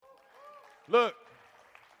Look,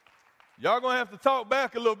 y'all going to have to talk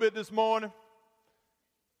back a little bit this morning.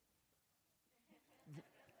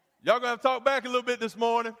 Y'all going to have to talk back a little bit this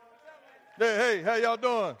morning. Hey, how y'all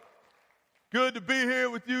doing? Good to be here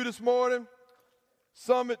with you this morning.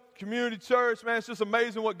 Summit Community Church, man, it's just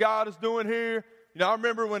amazing what God is doing here. You know, I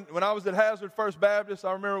remember when I was at Hazard First Baptist,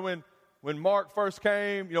 I remember when Mark first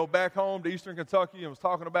came, back home to Eastern Kentucky and was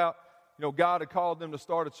talking about, God had called them to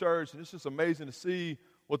start a church. And it's just amazing to see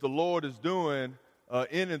what the Lord is doing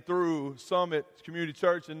in and through Summit Community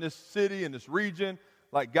Church in this city, in this region.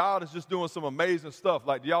 Like, God is just doing some amazing stuff.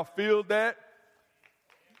 Like, do y'all feel that?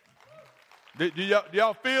 Do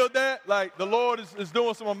y'all feel that? Like, the Lord is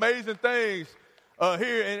doing some amazing things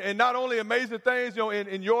here. And not only amazing things,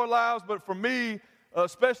 in your lives, but for me,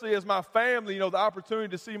 especially as my family, the opportunity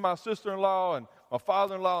to see my sister-in-law and my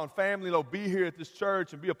father-in-law and family, be here at this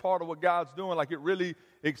church and be a part of what God's doing, like, it really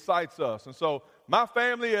excites us. And so my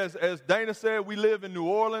family, as Dana said, we live in New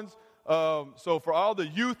Orleans. So for all the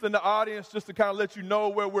youth in the audience, just to kind of let you know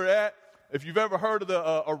where we're at, if you've ever heard of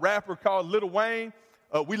a rapper called Lil Wayne,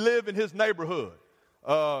 we live in his neighborhood.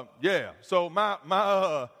 So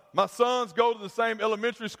my sons go to the same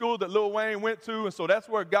elementary school that Lil Wayne went to, and so that's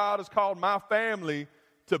where God has called my family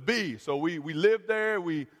to be. So we live there,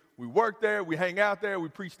 we work there, we hang out there, we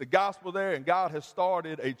preach the gospel there, and God has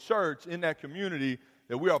started a church in that community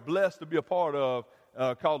that we are blessed to be a part of,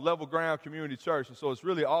 called Level Ground Community Church. And so it's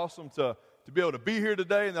really awesome to be able to be here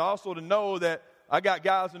today, and also to know that I got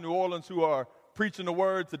guys in New Orleans who are preaching the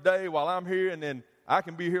word today while I'm here, and then I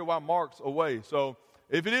can be here while Mark's away. So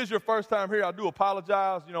if it is your first time here, I do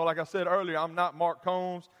apologize. Like I said earlier, I'm not Mark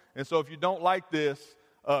Combs, and so if you don't like this,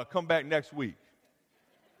 come back next week.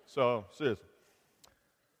 So, seriously.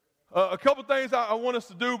 A couple things I want us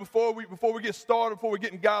to do before we get started, before we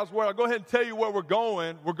get in God's Word. I'll go ahead and tell you where we're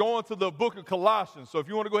going. We're going to the book of Colossians. So if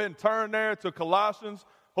you want to go ahead and turn there to Colossians,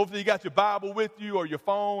 hopefully you got your Bible with you or your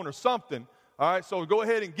phone or something. All right, so go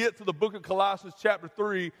ahead and get to the book of Colossians chapter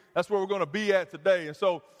 3. That's where we're going to be at today. And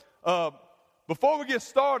so before we get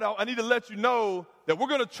started, I need to let you know that we're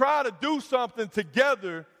going to try to do something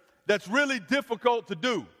together that's really difficult to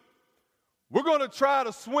do. We're going to try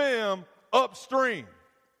to swim upstream.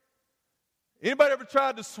 Anybody ever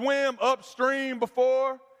tried to swim upstream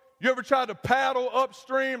before? You ever tried to paddle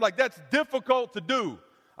upstream? Like, that's difficult to do.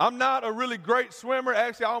 I'm not a really great swimmer.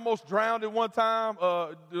 Actually, I almost drowned at one time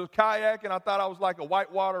kayaking. I thought I was like a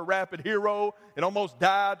whitewater rapid hero and almost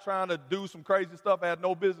died trying to do some crazy stuff I had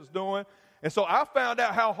no business doing. And so I found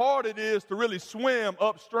out how hard it is to really swim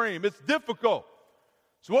upstream. It's difficult.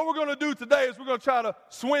 So what we're going to do today is we're going to try to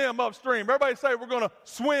swim upstream. Everybody say we're going to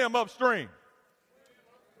swim upstream.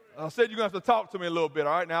 I said you're going to have to talk to me a little bit,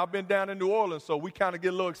 all right? Now, I've been down in New Orleans, so we kind of get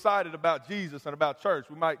a little excited about Jesus and about church.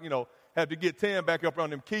 We might, have to get Tim back up on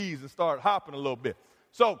them keys and start hopping a little bit.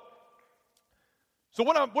 So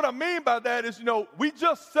what I mean by that is, we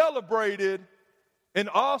just celebrated an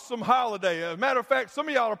awesome holiday. As a matter of fact, some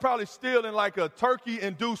of y'all are probably still in like a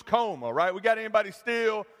turkey-induced coma, right? We got anybody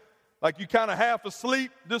still like you kind of half asleep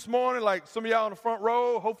this morning, like some of y'all in the front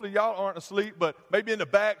row? Hopefully y'all aren't asleep, but maybe in the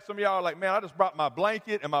back, some of y'all are like, man, I just brought my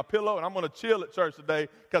blanket and my pillow, and I'm going to chill at church today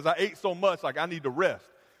because I ate so much, like I need to rest.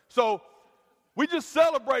 So we just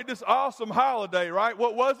celebrate this awesome holiday, right?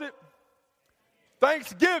 What was it?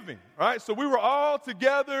 Thanksgiving, right? So we were all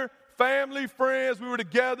together, family, friends. We were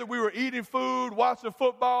together. We were eating food, watching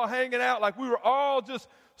football, hanging out. Like, we were all just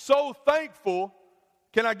so thankful.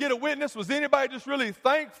 Can I get a witness? Was anybody just really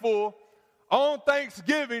thankful on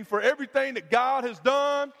Thanksgiving for everything that God has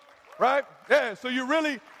done, right? Yeah, so you're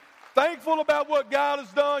really thankful about what God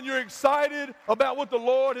has done. You're excited about what the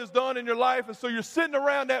Lord has done in your life. And so you're sitting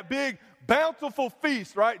around that big, bountiful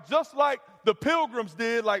feast, right? Just like the Pilgrims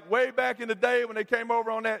did, like way back in the day when they came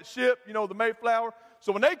over on that ship, the Mayflower.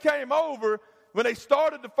 So when they came over, when they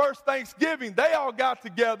started the first Thanksgiving, they all got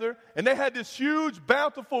together and they had this huge,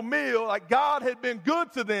 bountiful meal, like God had been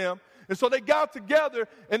good to them. And so they got together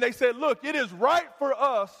and they said, look, it is right for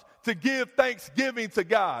us to give thanksgiving to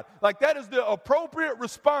God. Like, that is the appropriate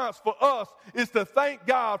response for us, is to thank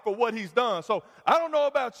God for what he's done. So I don't know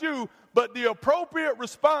about you, but the appropriate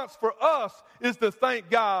response for us is to thank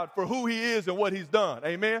God for who he is and what he's done.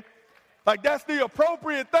 Amen? Like, that's the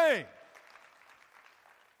appropriate thing.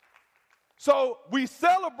 So we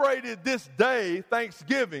celebrated this day,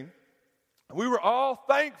 Thanksgiving. We were all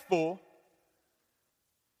thankful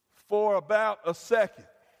for about a second.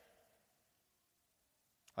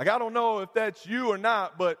 Like, I don't know if that's you or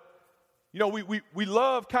not, but, we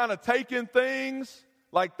love kind of taking things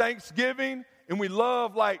like Thanksgiving, and we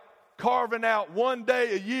love, like, carving out one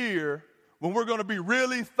day a year when we're going to be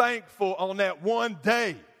really thankful on that one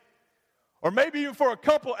day. Or maybe even for a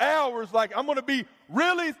couple hours, like I'm going to be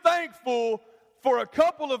really thankful for a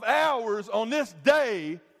couple of hours on this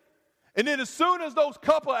day. And then as soon as those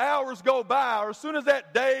couple hours go by, or as soon as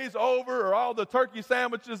that day's over, or all the turkey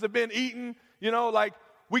sandwiches have been eaten, like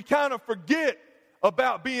we kind of forget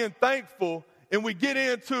about being thankful, and we get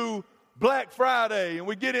into Black Friday, and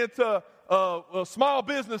we get into a Small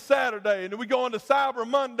Business Saturday, and then we go into Cyber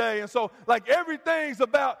Monday. And so like everything's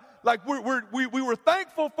about, like we were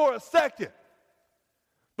thankful for a second,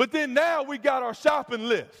 but then now we got our shopping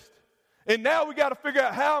list. And now we got to figure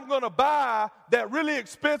out how I'm going to buy that really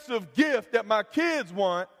expensive gift that my kids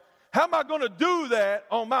want. How am I going to do that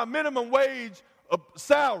on my minimum wage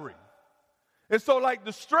salary? And so like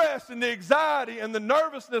the stress and the anxiety and the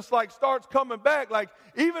nervousness like starts coming back. Like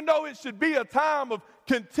even though it should be a time of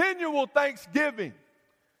continual thanksgiving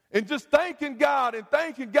and just thanking God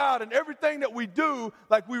and everything that we do,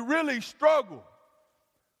 like we really struggle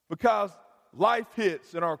because life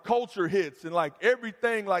hits and our culture hits and like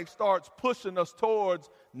everything like starts pushing us towards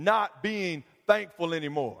not being thankful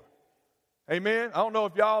anymore. Amen? I don't know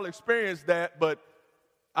if y'all experienced that, but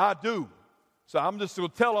I do. So I'm just going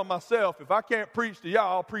to tell on myself. If I can't preach to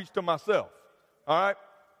y'all, I'll preach to myself. All right?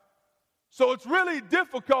 So it's really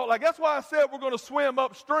difficult. Like that's why I said we're going to swim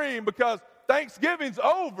upstream, because Thanksgiving's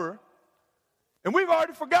over and we've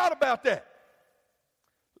already forgot about that.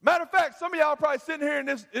 Matter of fact, some of y'all are probably sitting here in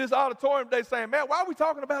this auditorium today saying, man, why are we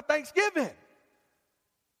talking about Thanksgiving?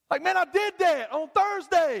 Like, man, I did that on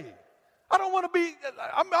Thursday. I don't want to be,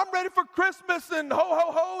 I'm ready for Christmas and ho,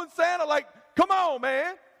 ho, ho and Santa. Like, come on,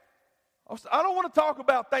 man. I don't want to talk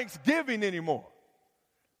about Thanksgiving anymore.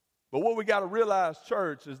 But what we got to realize,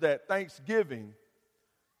 church, is that Thanksgiving,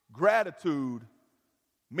 gratitude,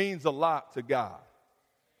 means a lot to God.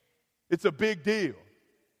 It's a big deal.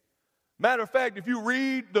 Matter of fact, if you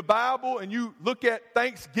read the Bible and you look at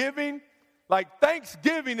Thanksgiving, like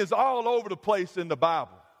Thanksgiving is all over the place in the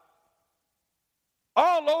Bible.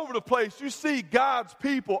 All over the place, you see God's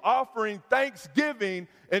people offering thanksgiving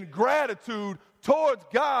and gratitude towards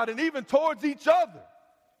God and even towards each other.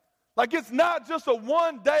 Like it's not just a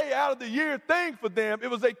one day out of the year thing for them.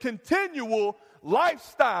 It was a continual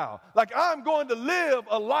lifestyle. Like I'm going to live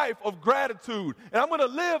a life of gratitude, and I'm going to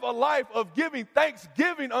live a life of giving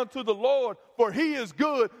thanksgiving unto the Lord, for he is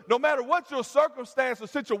good. No matter what your circumstance or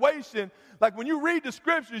situation, like when you read the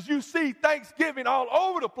scriptures, you see thanksgiving all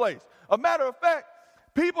over the place. A matter of fact,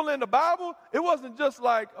 people in the Bible, it wasn't just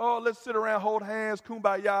like, oh, let's sit around, hold hands,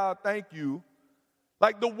 kumbaya, thank you.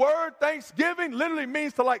 Like the word thanksgiving literally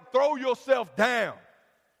means to like throw yourself down.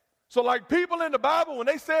 So like people in the Bible, when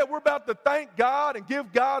they said we're about to thank God and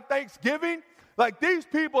give God thanksgiving, like these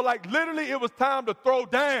people, like literally it was time to throw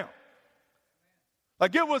down.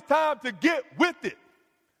 Like it was time to get with it.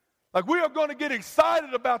 Like we are going to get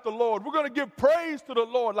excited about the Lord. We're going to give praise to the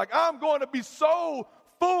Lord. Like I'm going to be so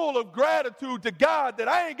full of gratitude to God that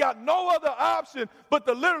I ain't got no other option but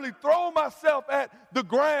to literally throw myself at the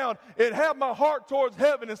ground and have my heart towards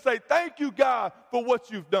heaven and say, thank you, God, for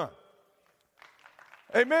what you've done.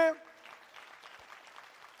 Amen?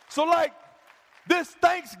 So like this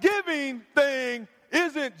Thanksgiving thing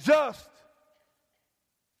isn't just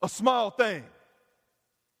a small thing.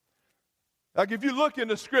 Like if you look in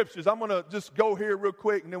the scriptures, I'm going to just go here real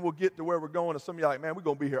quick and then we'll get to where we're going. And some of you are like, man, we're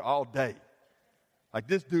going to be here all day. Like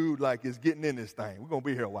this dude like is getting in this thing. We're going to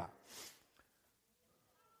be here a while.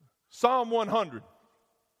 Psalm 100.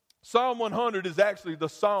 Psalm 100 is actually the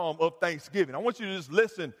psalm of thanksgiving. I want you to just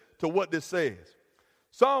listen to what this says.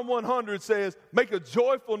 Psalm 100 says, make a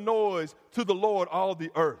joyful noise to the Lord, all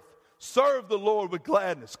the earth. Serve the Lord with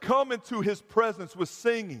gladness. Come into his presence with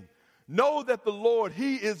singing. Know that the Lord,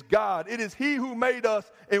 he is God. It is he who made us,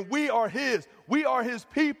 and we are his. We are his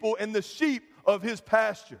people and the sheep of his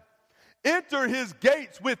pasture. Enter his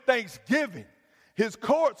gates with thanksgiving, his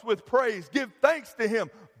courts with praise. Give thanks to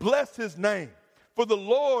him. Bless his name. For the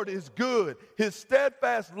Lord is good. His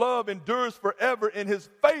steadfast love endures forever, and his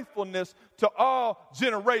faithfulness to all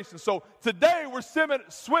generations. So today we're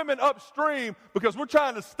swimming upstream because we're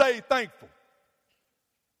trying to stay thankful.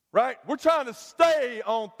 Right? We're trying to stay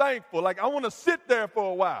on thankful. Like I want to sit there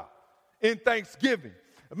for a while in thanksgiving.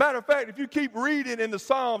 As a matter of fact, if you keep reading in the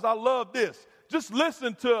Psalms, I love this. Just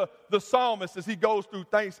listen to the psalmist as he goes through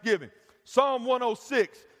thanksgiving. Psalm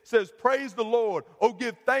 106 says, praise the Lord. Oh,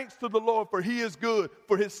 give thanks to the Lord, for he is good,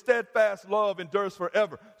 for his steadfast love endures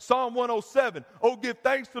forever. Psalm 107, oh, give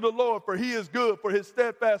thanks to the Lord, for he is good, for his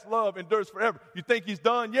steadfast love endures forever. You think he's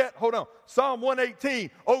done yet? Hold on. Psalm 118,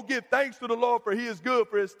 oh, give thanks to the Lord, for he is good,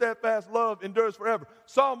 for his steadfast love endures forever.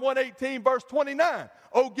 Psalm 118, verse 29,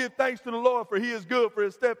 Oh, give thanks to the Lord, for he is good, for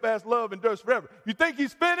his steadfast love endures forever. You think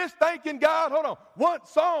he's finished thanking God? Hold on.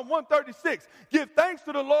 Psalm 136. Give thanks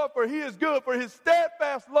to the Lord, for he is good, for his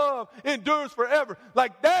steadfast love endures forever.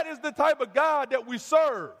 Like that is the type of God that we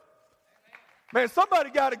serve. Man, somebody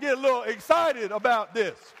got to get a little excited about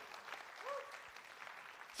this.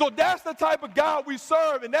 So that's the type of God we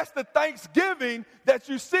serve, and that's the thanksgiving that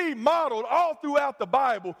you see modeled all throughout the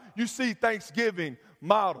Bible. You see thanksgiving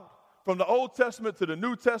modeled. From the Old Testament to the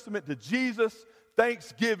New Testament to Jesus,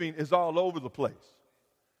 thanksgiving is all over the place.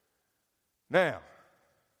 Now,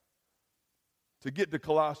 to get to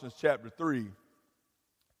Colossians chapter 3,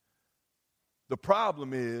 the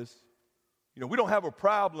problem is, we don't have a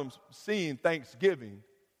problem seeing thanksgiving.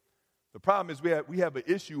 The problem is we have an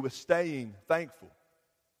issue with staying thankful.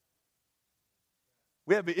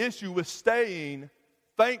 We have an issue with staying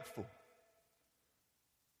thankful.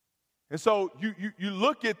 And so you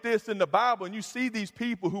look at this in the Bible and you see these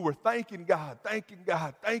people who were thanking God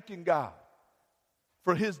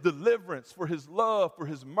for his deliverance, for his love, for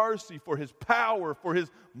his mercy, for his power, for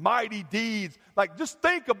his mighty deeds. Like, just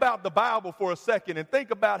think about the Bible for a second and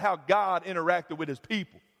think about how God interacted with his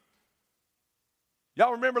people.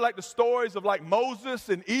 Y'all remember like the stories of like Moses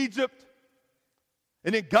in Egypt?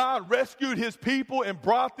 And then God rescued his people and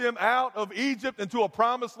brought them out of Egypt into a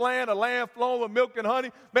promised land, a land flowing with milk and honey.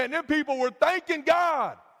 Man, them people were thanking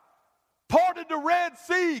God. Parted the Red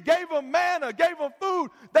Sea, gave them manna, gave them food.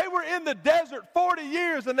 They were in the desert 40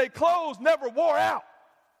 years and their clothes never wore out.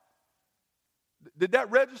 Did that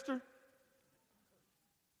register?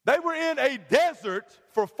 They were in a desert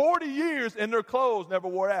for 40 years and their clothes never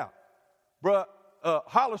wore out. Bruh,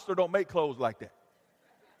 Hollister don't make clothes like that.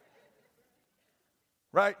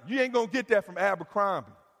 Right? You ain't going to get that from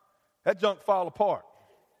Abercrombie. That junk fall apart.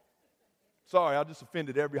 Sorry, I just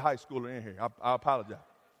offended every high schooler in here. I apologize.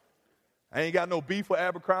 I ain't got no beef with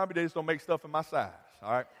Abercrombie. They just don't make stuff in my size.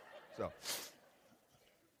 All right?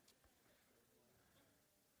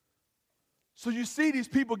 So you see these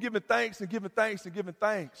people giving thanks and giving thanks and giving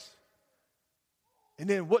thanks. And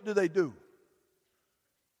then what do?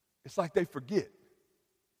 It's like they forget.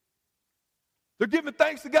 They're giving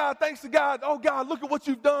thanks to God. Oh, God, look at what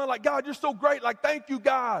you've done. Like, God, you're so great. Like, thank you,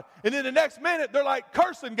 God. And then the next minute, they're like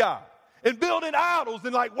cursing God and building idols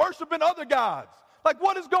and like worshiping other gods. Like,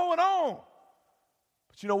 what is going on?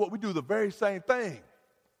 But you know what? We do the very same thing.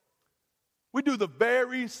 We do the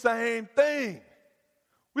very same thing.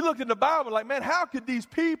 We look in the Bible like, man, how could these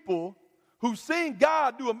people who've seen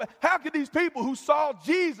God how could these people who saw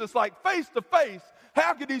Jesus like face to face,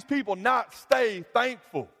 how could these people not stay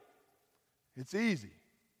thankful? It's easy.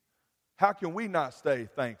 How can we not stay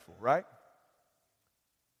thankful, right?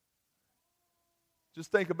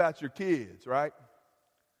 Just think about your kids, right?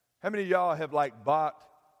 How many of y'all have like bought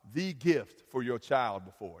the gift for your child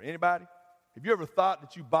before? Anybody? Have you ever thought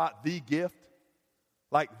that you bought the gift?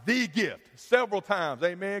 Like the gift, several times.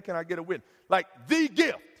 Amen. Can I get a witness? Like the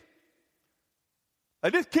gift.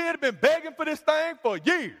 Like this kid had been begging for this thing for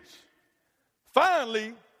years.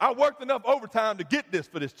 Finally, I worked enough overtime to get this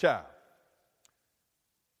for this child.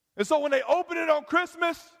 And so when they open it on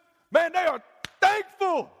Christmas, man, they are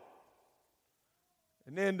thankful.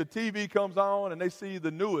 And then the TV comes on and they see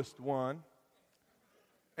the newest one.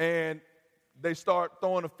 And they start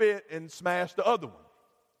throwing a fit and smash the other one.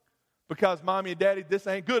 Because mommy and daddy, this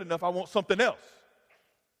ain't good enough. I want something else.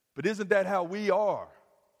 But isn't that how we are?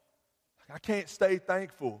 I can't stay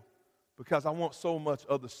thankful because I want so much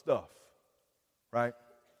other stuff. Right?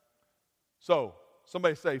 So,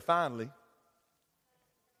 somebody say finally.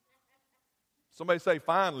 Somebody say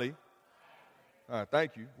finally. All right,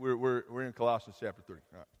 thank you. We're in Colossians chapter 3.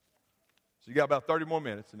 All right. So you got about 30 more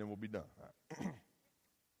minutes and then we'll be done. All right.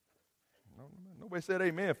 Nobody said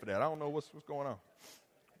amen for that. I don't know what's going on.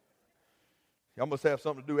 Y'all must have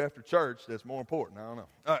something to do after church that's more important. I don't know.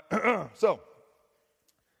 All right. So,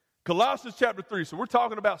 Colossians chapter 3. So we're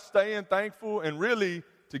talking about staying thankful, and really,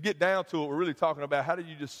 to get down to it, we're really talking about how do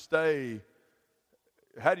you stay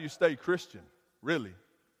Christian, really?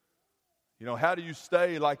 You know, how do you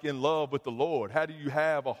stay like in love with the Lord? How do you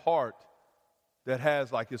have a heart that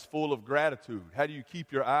is full of gratitude? How do you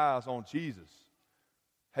keep your eyes on Jesus?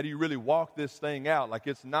 How do you really walk this thing out? Like,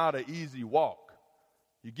 it's not an easy walk.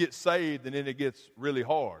 You get saved and then it gets really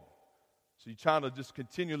hard. So you're trying to just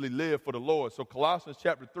continually live for the Lord. So Colossians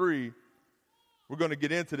chapter 3, we're going to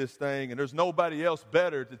get into this thing, and there's nobody else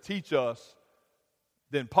better to teach us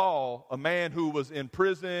than Paul, a man who was in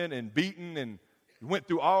prison and beaten and went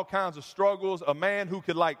through all kinds of struggles, a man who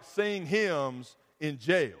could like sing hymns in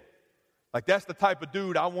jail. Like, that's the type of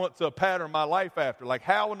dude I want to pattern my life after. Like,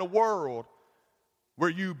 how in the world were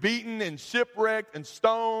you beaten and shipwrecked and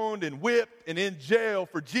stoned and whipped and in jail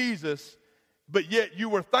for Jesus, but yet you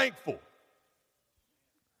were thankful?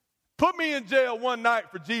 Put me in jail one night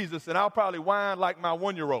for Jesus, and I'll probably whine like my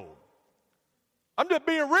 1-year-old. I'm just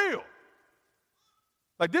being real.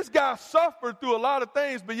 Like, this guy suffered through a lot of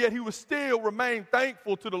things, but yet he would still remain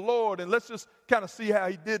thankful to the Lord. And let's just kind of see how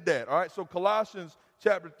he did that. All right, so Colossians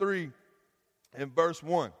chapter 3 and verse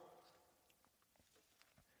 1.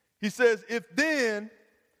 He says, if then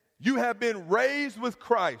you have been raised with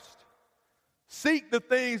Christ, seek the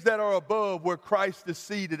things that are above where Christ is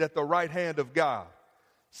seated at the right hand of God.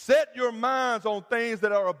 Set your minds on things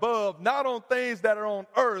that are above, not on things that are on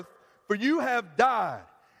earth, for you have died,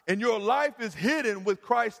 and your life is hidden with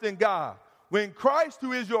Christ in God. When Christ,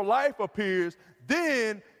 who is your life, appears,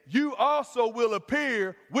 then you also will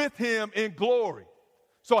appear with him in glory.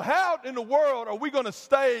 So how in the world are we going to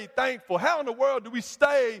stay thankful? How in the world do we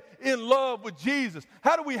stay in love with Jesus?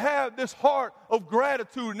 How do we have this heart of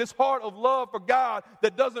gratitude and this heart of love for God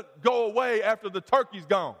that doesn't go away after the turkey's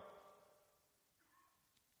gone?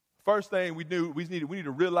 First thing we need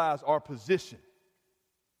to realize our position.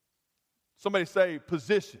 Somebody say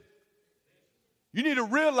position. You need to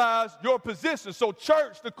realize your position. So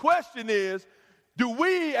church, the question is, do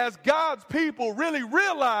we as God's people really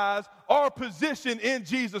realize our position in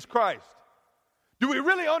Jesus Christ? Do we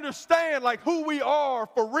really understand like who we are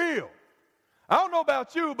for real? I don't know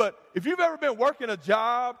about you, but if you've ever been working a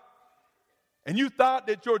job and you thought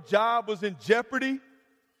that your job was in jeopardy,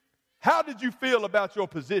 how did you feel about your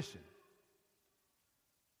position?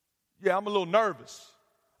 Yeah, I'm a little nervous.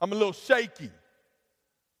 I'm a little shaky.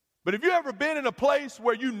 But have you ever been in a place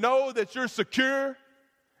where you know that you're secure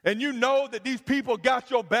and you know that these people got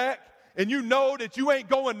your back and you know that you ain't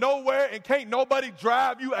going nowhere and can't nobody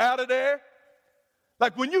drive you out of there?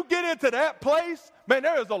 Like when you get into that place, man,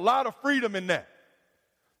 there is a lot of freedom in that.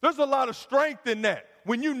 There's a lot of strength in that.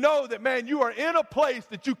 When you know that, man, you are in a place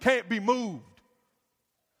that you can't be moved.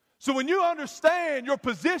 So when you understand your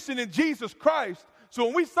position in Jesus Christ, so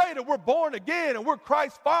when we say that we're born again and we're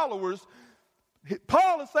Christ followers,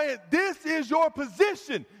 Paul is saying this is your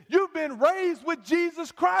position. You've been raised with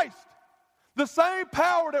Jesus Christ. The same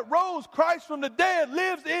power that rose Christ from the dead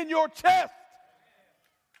lives in your chest.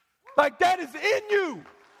 Like that is in you.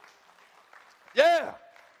 Yeah,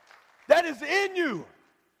 that is in you.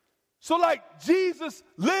 So like Jesus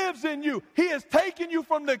lives in you. He has taken you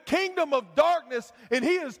from the kingdom of darkness and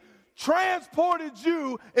he has transported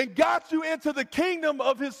you and got you into the kingdom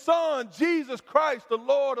of his son, Jesus Christ, the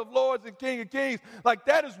Lord of lords and King of kings. Like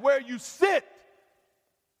that is where you sit.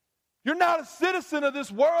 You're not a citizen of this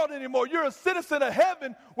world anymore. You're a citizen of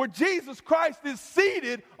heaven where Jesus Christ is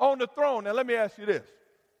seated on the throne. Now let me ask you this.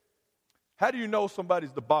 How do you know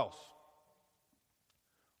somebody's the boss?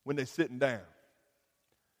 When they're sitting down.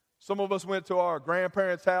 Some of us went to our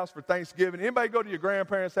grandparents' house for Thanksgiving. Anybody go to your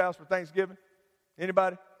grandparents' house for Thanksgiving?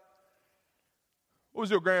 Anybody? What was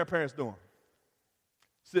your grandparents doing?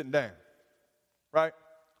 Sitting down, right?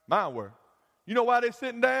 Mine were. You know why they're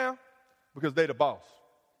sitting down? Because they the boss.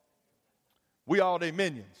 We all they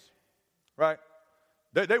minions, right?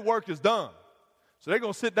 Their work is done. So they're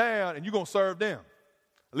going to sit down and you're going to serve them.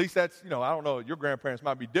 At least that's, I don't know, your grandparents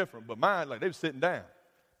might be different, but mine, like, they were sitting down.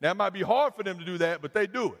 Now, it might be hard for them to do that, but they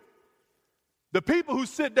do it. The people who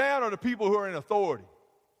sit down are the people who are in authority.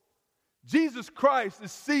 Jesus Christ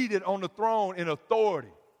is seated on the throne in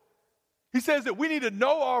authority. He says that we need to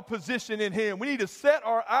know our position in him. We need to set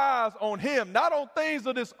our eyes on him, not on things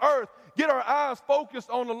of this earth. Get our eyes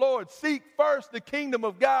focused on the Lord. Seek first the kingdom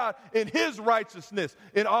of God and his righteousness,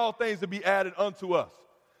 and all things to be added unto us.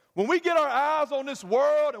 When we get our eyes on this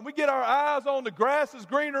world and we get our eyes on the grass is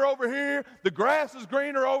greener over here, the grass is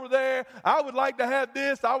greener over there, I would like to have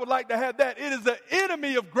this, I would like to have that. It is an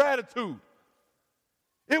enemy of gratitude.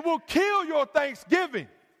 It will kill your Thanksgiving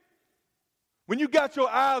when you got your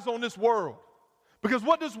eyes on this world. Because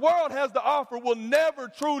what this world has to offer will never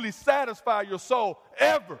truly satisfy your soul,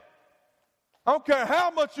 ever. I don't care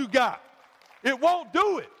how much you got. It won't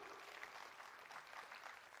do it.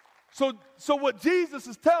 So what Jesus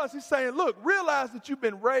is telling us, he's saying, look, realize that you've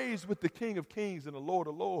been raised with the King of Kings and the Lord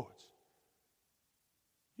of Lords.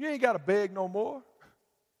 You ain't got to beg no more.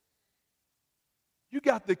 You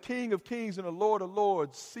got the King of Kings and the Lord of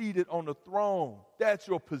Lords seated on the throne. That's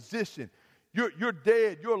your position. You're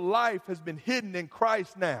dead. Your life has been hidden in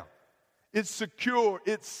Christ now. It's secure.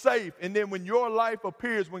 It's safe. And then when your life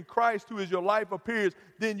appears, when Christ, who is your life, appears,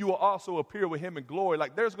 then you will also appear with him in glory.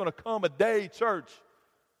 Like there's going to come a day, church,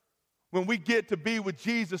 when we get to be with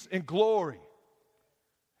Jesus in glory.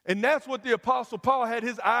 And that's what the Apostle Paul had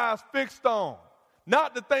his eyes fixed on.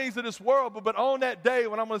 not the things of this world, but on that day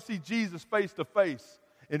when I'm going to see Jesus face to face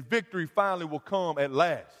and victory finally will come at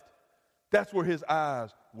last. That's where his eyes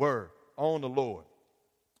were, on the Lord.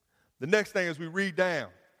 The next thing is we read down.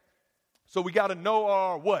 So we got to know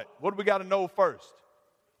our what? What do we got to know first?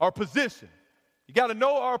 Our position. You got to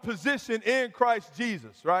know our position in Christ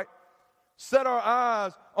Jesus, right? Set our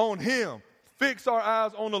eyes on him. Fix our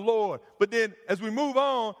eyes on the Lord. But then as we move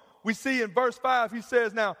on, we see in verse 5, he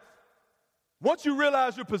says, now, once you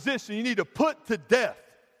realize your position, you need to put to death.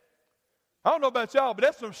 I don't know about y'all, but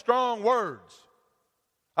that's some strong words.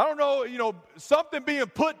 I don't know, something being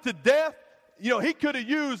put to death, he could have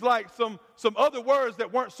used like some other words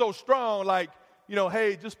that weren't so strong, like,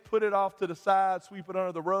 hey, just put it off to the side, sweep it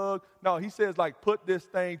under the rug. No, he says like put this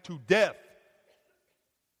thing to death.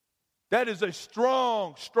 That is a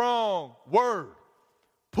strong, strong word.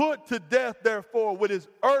 Put to death, therefore, what is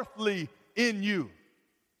earthly in you.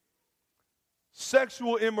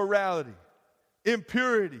 Sexual immorality,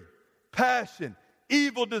 impurity, passion,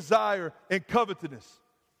 evil desire, and covetousness,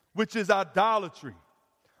 which is idolatry.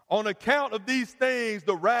 On account of these things,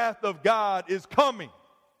 the wrath of God is coming.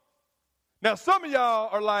 Now, some of y'all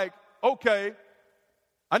are like, okay,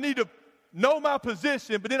 I need to know my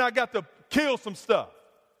position, but then I got to kill some stuff.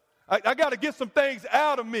 I got to get some things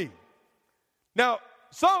out of me. Now,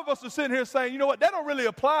 some of us are sitting here saying, you know what, that don't really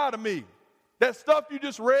apply to me. That stuff you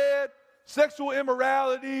just read, sexual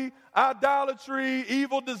immorality, idolatry,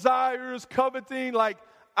 evil desires, coveting, like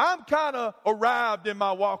I'm kind of arrived in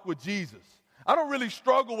my walk with Jesus. I don't really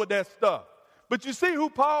struggle with that stuff. But you see who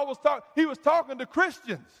Paul was talking, he was talking to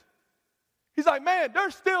Christians. He's like, man,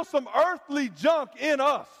 there's still some earthly junk in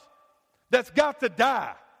us that's got to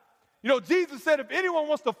die. Jesus said if anyone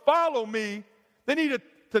wants to follow me, they need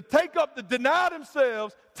to take up, to deny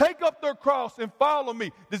themselves, take up their cross and follow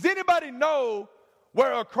me. Does anybody know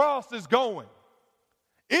where a cross is going?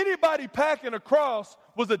 Anybody packing a cross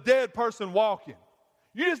was a dead person walking.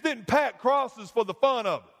 You just didn't pack crosses for the fun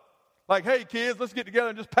of it. Like, hey, kids, let's get together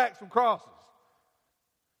and just pack some crosses.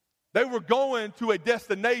 They were going to a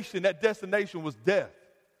destination. That destination was death.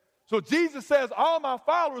 So Jesus says, all my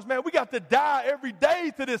followers, man, we got to die every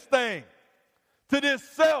day to this thing, to this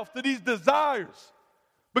self, to these desires,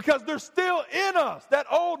 because they're still in us. That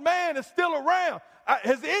old man is still around.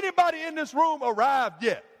 Has anybody in this room arrived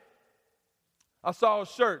yet? I saw a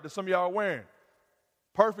shirt that some of y'all are wearing.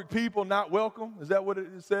 Perfect people not welcome. Is that what it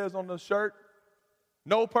says on the shirt?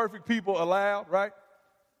 No perfect people allowed, right?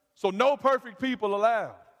 So no perfect people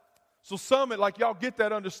allowed. So like y'all get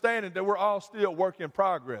that understanding that we're all still work in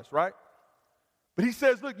progress, right? But he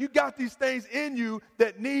says, look, you got these things in you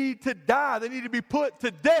that need to die. They need to be put to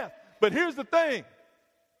death. But here's the thing.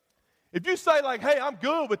 If you say like, hey, I'm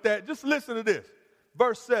good with that, just listen to this.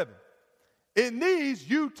 Verse 7. In these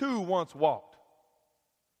you too once walked.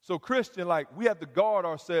 So Christian, like we have to guard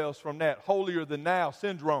ourselves from that holier than thou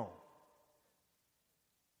syndrome.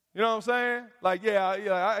 You know what I'm saying? Like,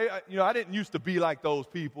 I didn't used to be like those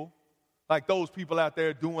people out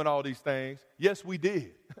there doing all these things. Yes, we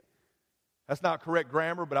did. That's not correct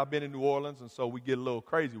grammar, but I've been in New Orleans, and so we get a little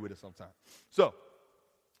crazy with it sometimes. So,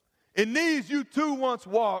 in these you too once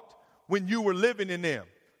walked when you were living in them.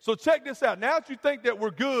 So check this out. Now that you think that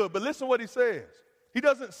we're good, but listen what he says. He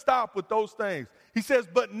doesn't stop with those things. He says,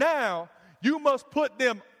 but now you must put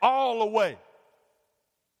them all away.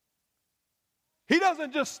 He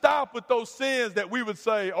doesn't just stop with those sins that we would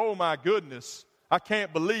say, oh my goodness, I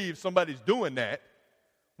can't believe somebody's doing that,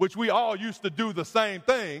 which we all used to do the same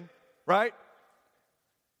thing, right?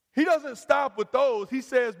 He doesn't stop with those. He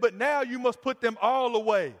says, but now you must put them all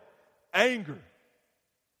away. Anger.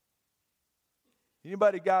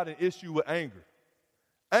 Anybody got an issue with anger?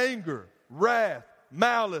 Anger, wrath,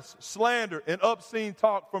 malice, slander, and obscene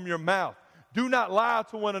talk from your mouth. Do not lie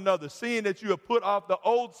to one another, seeing that you have put off the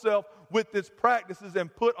old self with its practices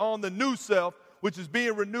and put on the new self, which is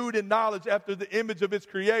being renewed in knowledge after the image of its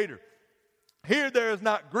creator. Here there is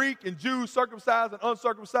not Greek and Jew, circumcised and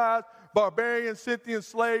uncircumcised, barbarian, Scythian,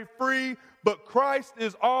 slave, free, but Christ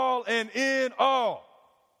is all and in all.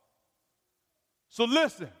 So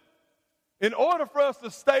listen, in order for us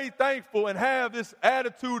to stay thankful and have this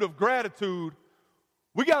attitude of gratitude,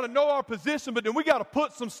 we got to know our position, but then we got to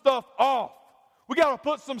put some stuff off. We got to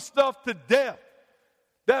put some stuff to death.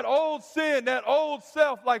 That old sin, that old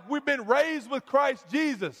self, like we've been raised with Christ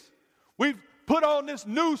Jesus. We've put on this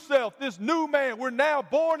new self, this new man. We're now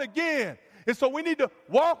born again. And so we need to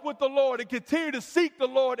walk with the Lord and continue to seek the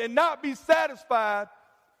Lord and not be satisfied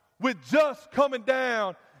with just coming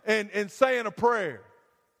down and saying a prayer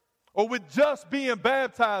or with just being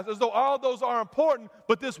baptized, as though all those are important.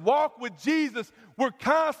 But this walk with Jesus, we're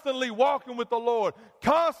constantly walking with the Lord.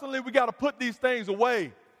 Constantly, we got to put these things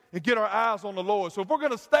away and get our eyes on the Lord. So if we're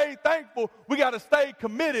going to stay thankful, we got to stay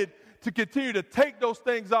committed to continue to take those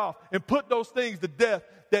things off and put those things to death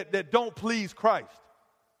that don't please Christ.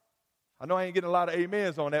 I know I ain't getting a lot of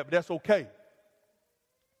amens on that, but that's okay.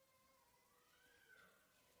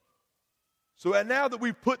 So now that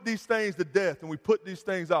we've put these things to death and we put these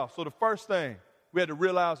things off, so the first thing we had to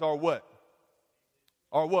realize our what?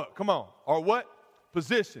 Our what? Come on. Our what?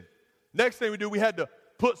 Position. Next thing we do, we had to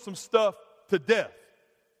put some stuff to death,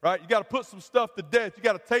 right? You got to put some stuff to death. You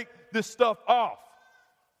got to take this stuff off,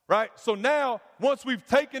 right? So now, once we've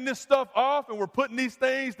taken this stuff off and we're putting these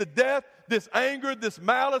things to death, this anger, this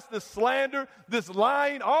malice, this slander, this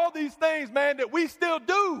lying, all these things, man, that we still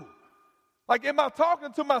do. Like, am I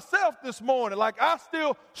talking to myself this morning? Like, I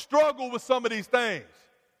still struggle with some of these things.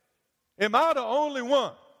 Am I the only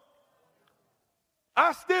one?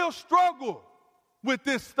 I still struggle with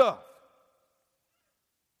this stuff.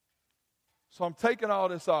 So I'm taking all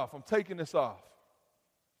this off. I'm taking this off.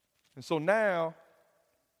 And so now,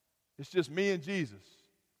 it's just me and Jesus.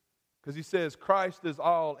 Because he says Christ is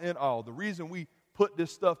all in all. The reason we put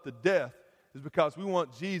this stuff to death is because we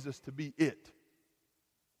want Jesus to be it.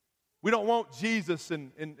 We don't want Jesus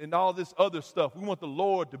and all this other stuff. We want the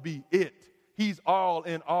Lord to be it. He's all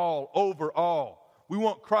in all, over all. We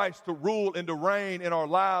want Christ to rule and to reign in our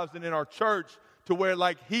lives and in our church to where,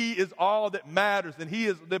 like, he is all that matters and he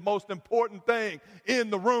is the most important thing in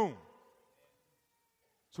the room.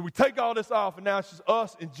 So we take all this off and now it's just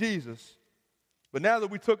us and Jesus. But now that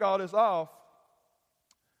we took all this off,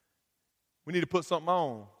 we need to put something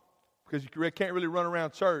on because you can't really run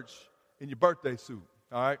around church in your birthday suit,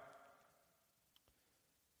 all right?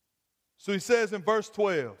 So he says in verse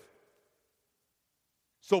 12,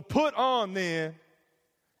 so put on then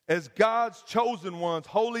as God's chosen ones,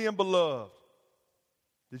 holy and beloved.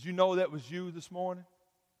 Did you know that was you this morning?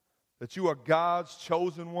 That you are God's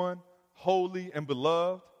chosen one, holy and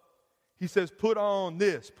beloved? He says put on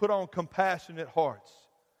this, put on compassionate hearts,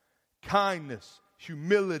 kindness,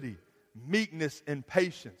 humility, meekness, and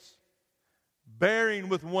patience, bearing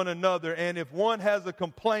with one another, and if one has a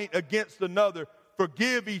complaint against another,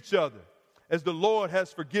 forgive each other. As the Lord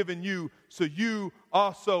has forgiven you, so you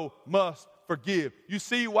also must forgive. You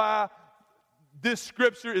see why this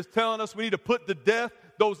scripture is telling us we need to put to death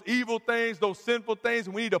those evil things, those sinful things,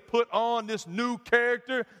 and we need to put on this new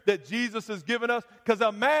character that Jesus has given us? Because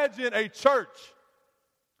imagine a church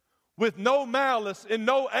with no malice and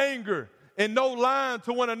no anger and no lying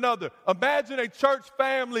to one another. Imagine a church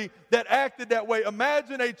family that acted that way.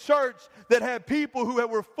 Imagine a church that had people who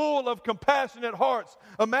were full of compassionate hearts.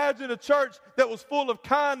 Imagine a church that was full of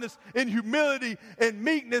kindness and humility and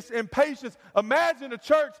meekness and patience. Imagine a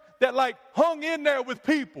church that hung in there with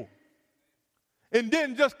people and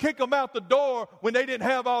didn't just kick them out the door when they didn't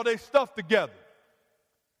have all their stuff together.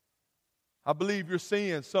 I believe you're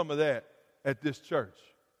seeing some of that at this church.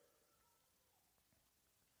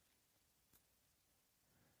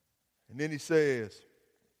 And then he says,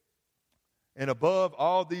 and above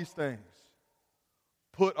all these things,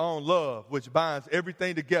 put on love, which binds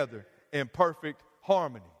everything together in perfect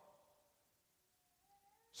harmony.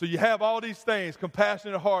 So you have all these things,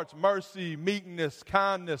 compassionate hearts, mercy, meekness,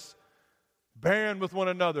 kindness, bearing with one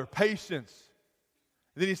another, patience.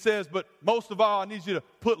 And then he says, but most of all, I need you to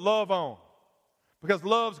put love on, because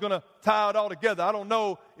love's going to tie it all together. I don't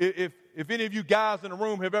know if any of you guys in the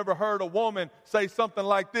room have ever heard a woman say something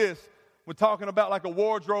like this. We're talking about like a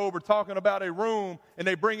wardrobe or talking about a room, and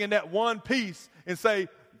they bring in that one piece and say,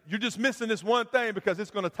 you're just missing this one thing because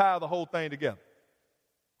it's going to tie the whole thing together.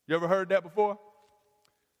 You ever heard that before?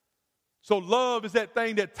 So love is that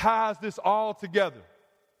thing that ties this all together.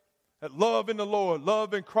 That love in the Lord,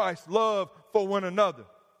 love in Christ, love for one another.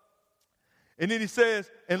 And then he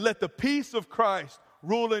says, and let the peace of Christ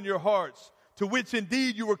rule in your hearts, to which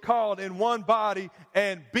indeed you were called in one body,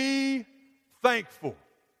 and be thankful.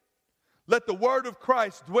 Let the word of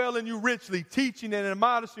Christ dwell in you richly, teaching and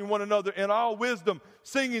admonishing one another in all wisdom,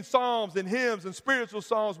 singing psalms and hymns and spiritual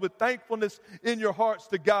songs with thankfulness in your hearts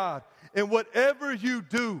to God. And whatever you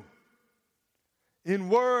do, in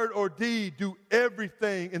word or deed, do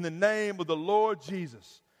everything in the name of the Lord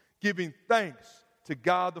Jesus, giving thanks to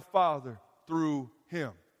God the Father through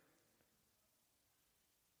him.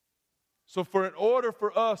 So in order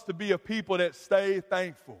for us to be a people that stay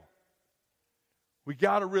thankful, we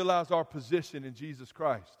got to realize our position in Jesus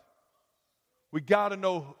Christ. We got to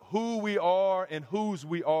know who we are and whose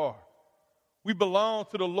we are. We belong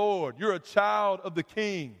to the Lord. You're a child of the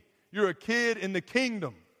King. You're a kid in the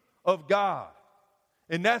kingdom. of God.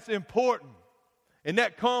 And that's important. And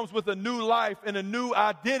that comes with a new life and a new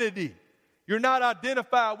identity. You're not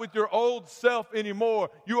identified with your old self anymore.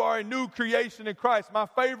 You are a new creation in Christ. My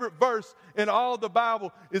favorite verse in all the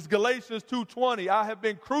Bible is Galatians 2:20. I have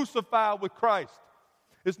been crucified with Christ.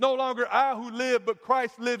 It's no longer I who live, but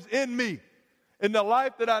Christ lives in me. In the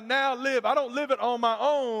life that I now live, I don't live it on my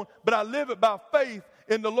own, but I live it by faith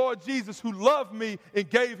in the Lord Jesus who loved me and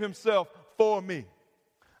gave himself for me.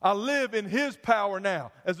 I live in his power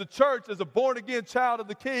now. As a church, as a born-again child of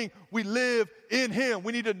the King, we live in him.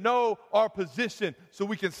 We need to know our position so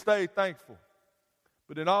we can stay thankful.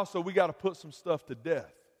 But then also, we got to put some stuff to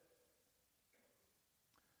death.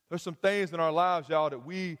 There's some things in our lives, y'all, that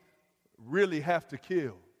we really have to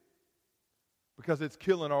kill because it's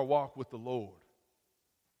killing our walk with the Lord.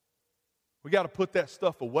 We got to put that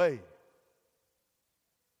stuff away.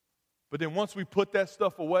 But then once we put that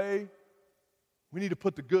stuff away, we need to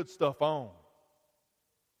put the good stuff on,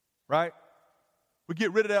 right? We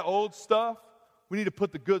get rid of that old stuff. We need to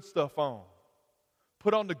put the good stuff on.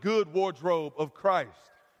 Put on the good wardrobe of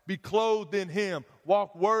Christ. Be clothed in him.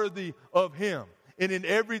 Walk worthy of him. And in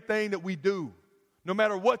everything that we do, no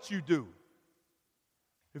matter what you do,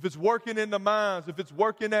 if it's working in the mines, if it's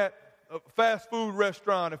working at a fast food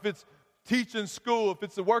restaurant, if it's teaching school, if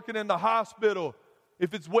it's working in the hospital,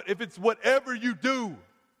 if it's whatever you do,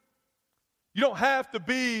 you don't have to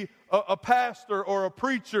be a pastor or a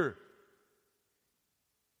preacher.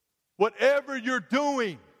 Whatever you're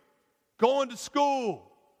doing, going to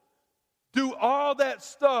school, do all that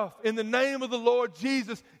stuff in the name of the Lord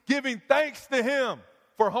Jesus, giving thanks to him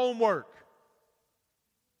for homework.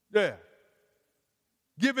 Yeah.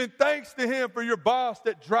 Giving thanks to him for your boss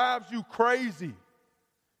that drives you crazy.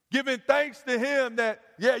 Giving thanks to him that,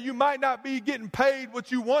 yeah, you might not be getting paid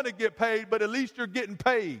what you want to get paid, but at least you're getting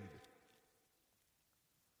paid.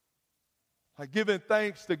 Like giving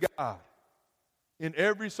thanks to God in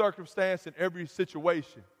every circumstance, in every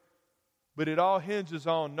situation. But it all hinges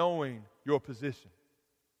on knowing your position.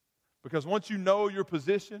 Because once you know your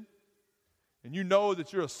position, and you know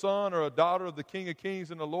that you're a son or a daughter of the King of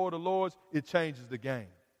Kings and the Lord of Lords, it changes the game.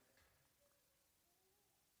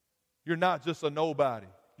 You're not just a nobody.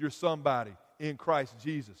 You're somebody in Christ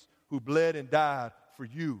Jesus who bled and died for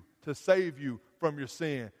you to save you from your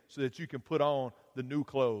sin so that you can put on the new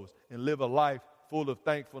clothes and live a life full of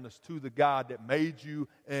thankfulness to the God that made you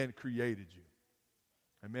and created you.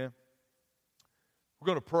 Amen. We're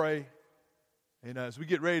going to pray. And as we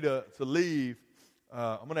get ready to leave,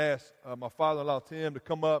 I'm going to ask my father-in-law, Tim, to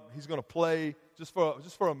come up. He's going to play just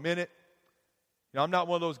for a minute. You know, I'm not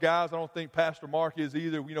one of those guys. I don't think Pastor Mark is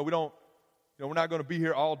either. We're not going to be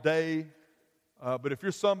here all day. But if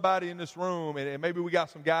you're somebody in this room, and maybe we got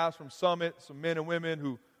some guys from Summit, some men and women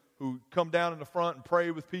who come down in the front and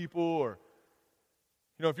pray with people, or,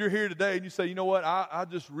 you know, if you're here today and you say, you know what, I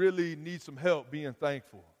just really need some help being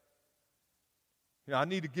thankful. You know, I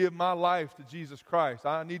need to give my life to Jesus Christ.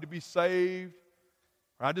 I need to be saved.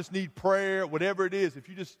 Or I just need prayer, whatever it is. If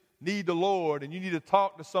you just need the Lord and you need to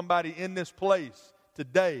talk to somebody in this place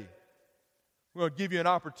today, we're going to give you an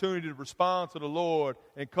opportunity to respond to the Lord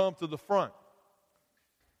and come to the front.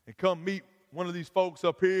 And come meet one of these folks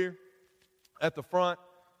up here at the front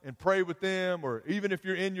and pray with them. Or even if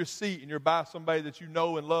you're in your seat and you're by somebody that you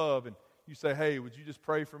know and love and you say, hey, would you just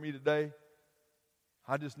pray for me today?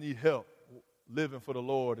 I just need help living for the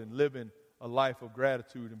Lord and living a life of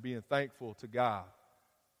gratitude and being thankful to God.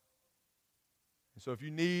 And so if you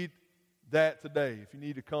need that today, if you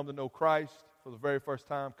need to come to know Christ for the very first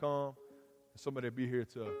time, come. And somebody will be here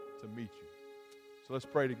to meet you. So let's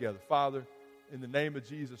pray together. Father, in the name of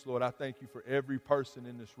Jesus, Lord, I thank you for every person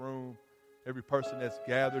in this room, every person that's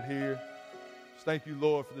gathered here. Just thank you,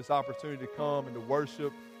 Lord, for this opportunity to come and to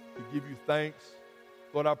worship, to give you thanks.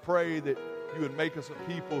 Lord, I pray that you would make us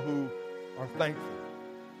a people who are thankful,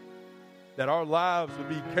 that our lives would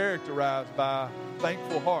be characterized by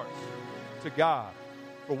thankful hearts to God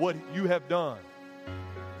for what you have done,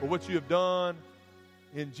 for what you have done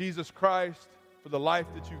in Jesus Christ, for the life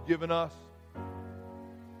that you've given us.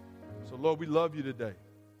 So, Lord, we love you today.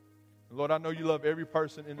 And Lord, I know you love every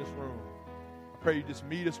person in this room. I pray you just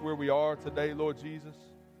meet us where we are today, Lord Jesus.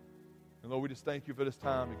 And Lord, we just thank you for this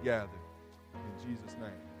time to gather in Jesus' name.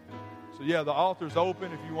 So, yeah, the altar's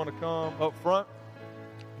open if you want to come up front.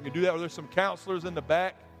 You can do that. There's some counselors in the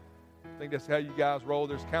back. I think that's how you guys roll.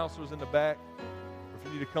 There's counselors in the back. Or if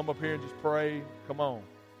you need to come up here and just pray, come on.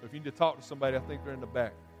 But if you need to talk to somebody, I think they're in the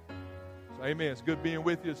back. So, amen. It's good being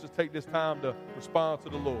with you. Let's just take this time to respond to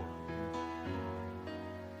the Lord.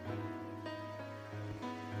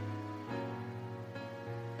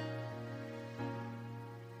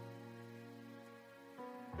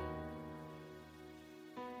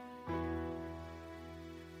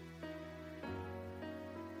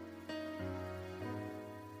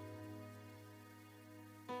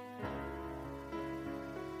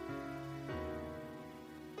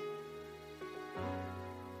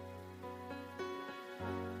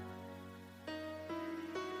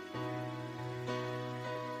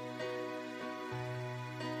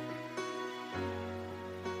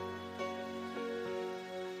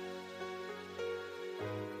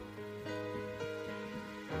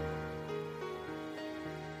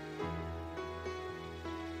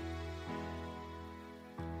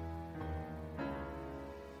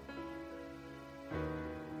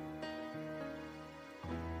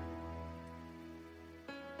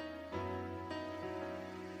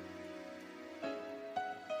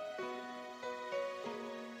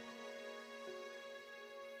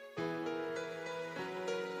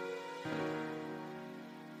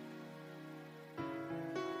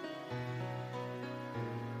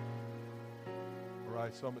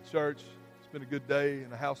 right, Summit Church, it's been a good day in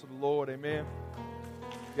the house of the Lord, amen.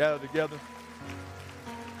 Gather together.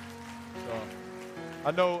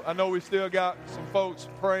 So, I know we still got some folks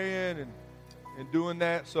praying and doing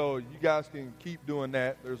that, so you guys can keep doing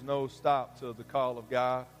that. There's no stop to the call of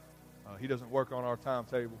God. He doesn't work on our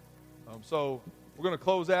timetable. So we're going to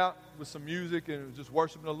close out with some music and just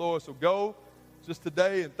worshiping the Lord. So go just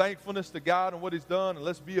today in thankfulness to God and what He's done, and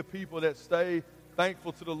let's be a people that stay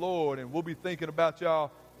thankful to the Lord. And we'll be thinking about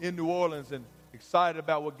y'all in New Orleans and excited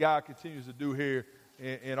about what God continues to do here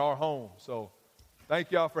in our home. So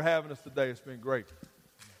thank y'all for having us today. It's been great.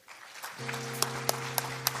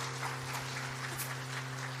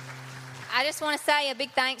 I just want to say a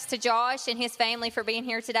big thanks to Josh and his family for being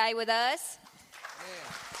here today with us.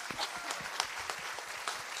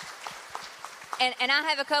 And I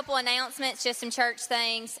have a couple announcements, just some church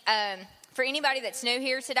things. For anybody that's new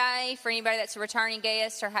here today, for anybody that's a returning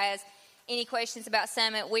guest or has any questions about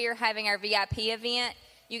Summit, we are having our VIP event.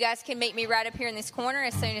 You guys can meet me right up here in this corner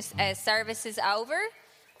as soon as service is over.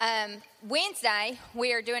 Wednesday,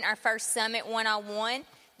 we are doing our first Summit 101.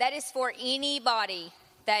 That is for anybody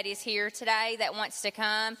that is here today that wants to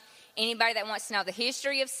come. Anybody that wants to know the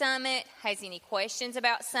history of Summit, has any questions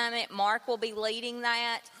about Summit, Mark will be leading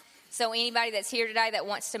that. So anybody that's here today that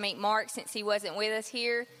wants to meet Mark since he wasn't with us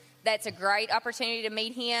here, that's a great opportunity to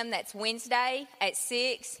meet him. That's Wednesday at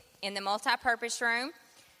 6 in the multi-purpose room.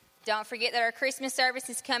 Don't forget that our Christmas service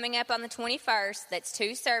is coming up on the 21st. That's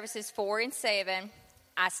 2 services, 4 and 7.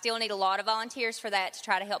 I still need a lot of volunteers for that to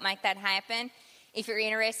try to help make that happen. If you're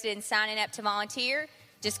interested in signing up to volunteer,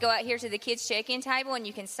 just go out here to the kids' check-in table and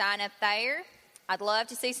you can sign up there. I'd love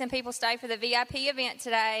to see some people stay for the VIP event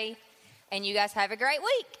today. And you guys have a great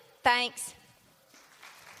week. Thanks.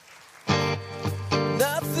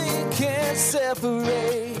 Nothing can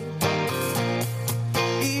separate,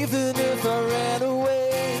 even if I ran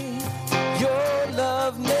away. Your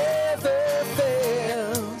love never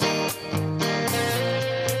fails.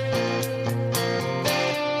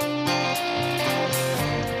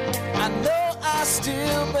 I know I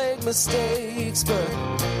still make mistakes, but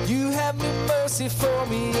you have new mercy for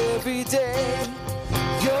me every day.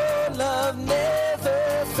 Your love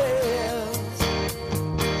never fails.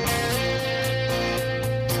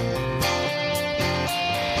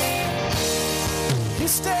 You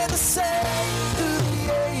stay the same through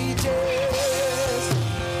the ages.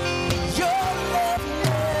 Your love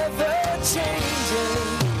never changes.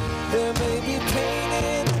 There may be pain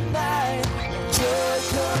in the night, joy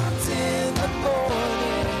comes in the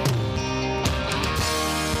morning.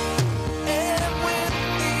 And when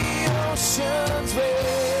the oceans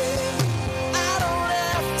rage, I don't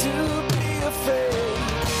have to be afraid,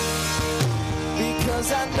 because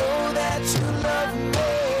I know that you love me.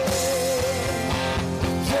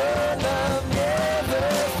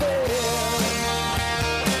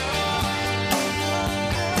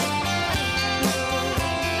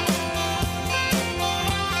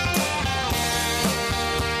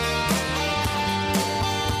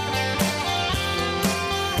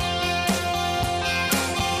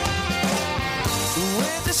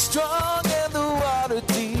 Strong and the water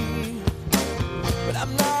deep, but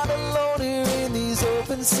I'm not alone here in these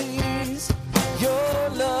open seas. Your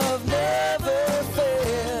love never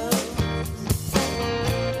fails.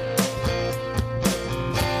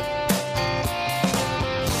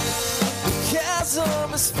 The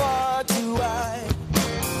chasm is far too wide.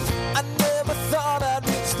 I never thought I'd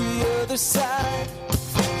reach the other side.